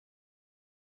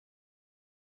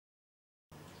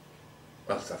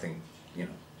well, I think, you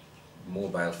know,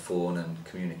 mobile phone and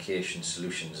communication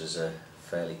solutions is a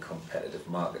fairly competitive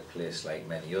marketplace like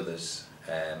many others.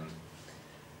 I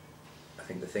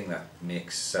think the thing that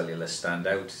makes Cellular stand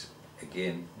out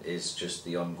again is just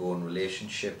the ongoing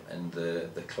relationship and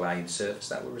the client service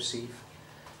that we receive.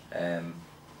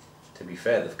 To be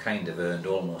fair, they've kind of earned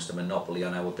almost a monopoly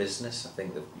on our business. I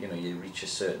think that, you know, you reach a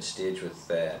certain stage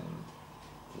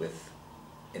with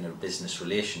in a business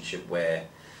relationship where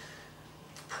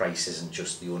price isn't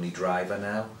just the only driver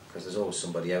now, because there's always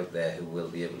somebody out there who will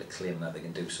be able to claim that they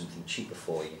can do something cheaper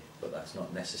for you, but that's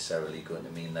not necessarily going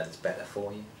to mean that it's better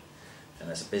for you.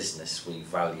 And as a business, we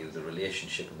value the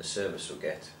relationship and the service we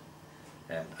get,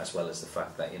 as well as the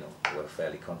fact that, you know, we're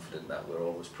fairly confident that we're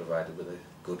always provided with a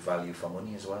good value for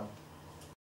money as well.